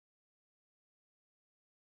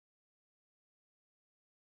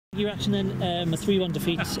Your reaction then, a 3-1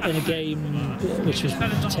 defeat in a game which was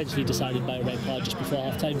potentially decided by a red card just before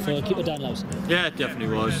half-time for keeper Dan Lowson? Yeah, it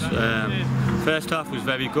definitely was. First half was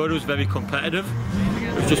very good, it was very competitive.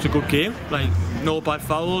 It was just a good game, like no bad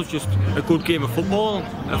fouls, just a good game of football.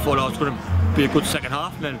 I thought it was going to be a good second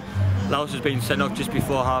half, and then Lowson's been sent off just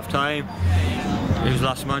before half-time. He was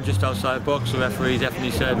last man just outside the box, so the referee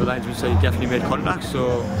definitely said, the linesman said he definitely made contact,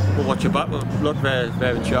 so we'll watch your back. Look,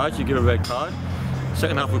 they're in charge, you give a red card.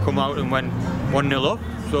 Second half we come out and went 1-0 up,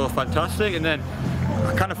 so fantastic. And then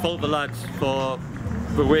I kind of fault the lads for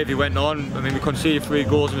the way they went on. I mean, we conceded 3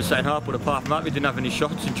 goals in the second half, but apart from that we didn't have any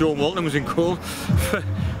shots, and Joe Walton was in goal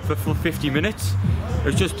for 50 minutes. It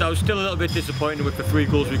was just, I was still a little bit disappointed with the 3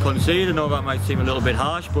 goals we conceded. I know that might seem a little bit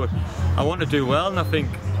harsh, but I want to do well, and I think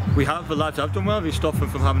the lads have done well. We stopped them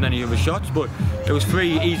from having any other shots, but it was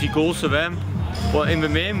 3 easy goals for them. But in the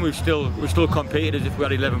main, we still competed as if we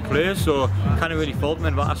had 11 players, so can't really fault them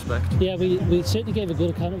in that aspect. Yeah, we certainly gave a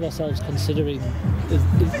good account of ourselves considering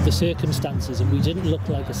the circumstances, and we didn't look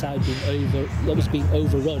like a side that was being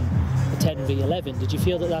overrun 10v11. Did you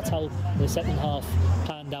feel that that's how the second half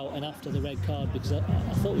panned out, and after the red card? Because I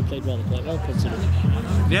thought we played rather quite well considering.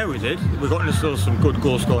 Yeah, we did. We got into still some good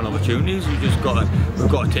goal scoring opportunities. We've got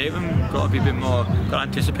to take them. Got to be a bit more. Got to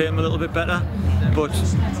anticipate them a little bit better. But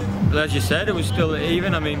as you said, it was still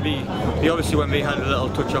even. I mean, we obviously, when we had a little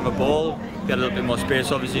touch on the ball, we had a little bit more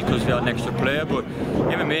space, obviously, because we had an extra player. But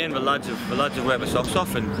in the main, the lads have worked their socks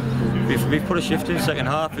off, and we've put a shift in the second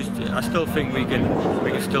half. I still think we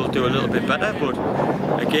can still do a little bit better.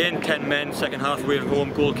 But again, 10 men, second half, we have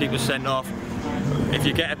home, goalkeeper sent off. If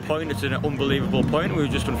you get a point, it's an unbelievable point. We were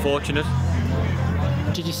just unfortunate.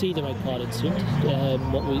 Did you see the red card incident?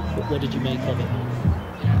 What did you make of it?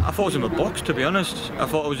 I thought it was in the box, to be honest. I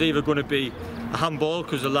thought it was either going to be a handball,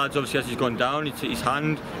 because the lads, obviously, as he's gone down, it's his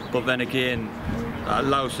hand, but then again,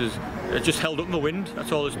 Louse has just held up in the wind.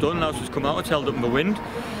 That's all it's done. Louse has come out, it's held up in the wind.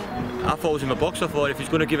 I thought it was in the box. I thought if he's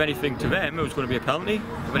going to give anything to them, it was going to be a penalty.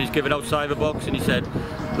 When he's given outside the box, and he said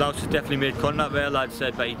Louse has definitely made contact there, lad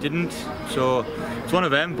said that he didn't. So it's one of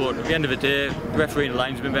them, but at the end of the day, the referee and the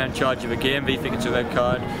linesman are in charge of the game. They think it's a red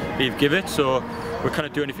card, they've give it, so we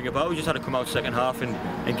can't do anything about it. We just had to come out second half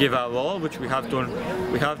and give our all, which we have done.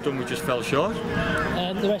 We just fell short.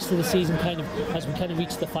 The rest of the season, as we kind of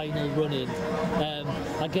reach the final run in,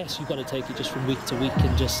 I guess you've got to take it just from week to week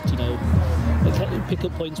and just, you know, pick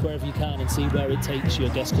up points wherever you can and see where it takes you, I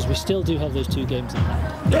guess, because we still do have those 2 games in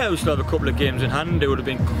hand. Yeah, we still have a couple of games in hand. It would have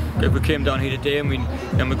been, if we came down here today and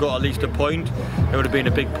we got at least a point, it would have been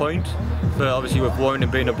a big point, for obviously with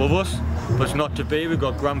Warrington being above us. But it's not to be. We've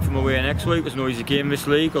got Grantham away next week. There's no easy game this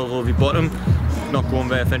league, although we bottom. Not going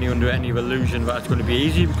there if under any illusion that it's going to be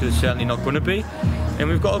easy, because it's certainly not going to be. And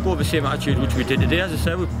we've got to go with the same attitude which we did today. As I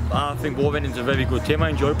said, I think Warrington's a very good team. I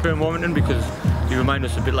enjoy playing Warrington because they remind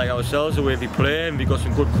us a bit like ourselves, the way we play, and we got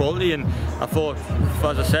some good quality. And I thought,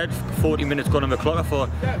 as I said, 40 minutes gone on the clock, I thought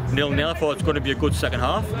 0-0. I thought it's going to be a good second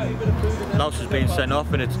half. Louse has been sent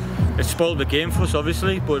off, and it's spoiled the game for us,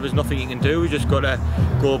 obviously, but there's nothing you can do. We just got to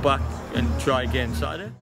go back and try again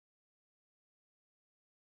Saturday.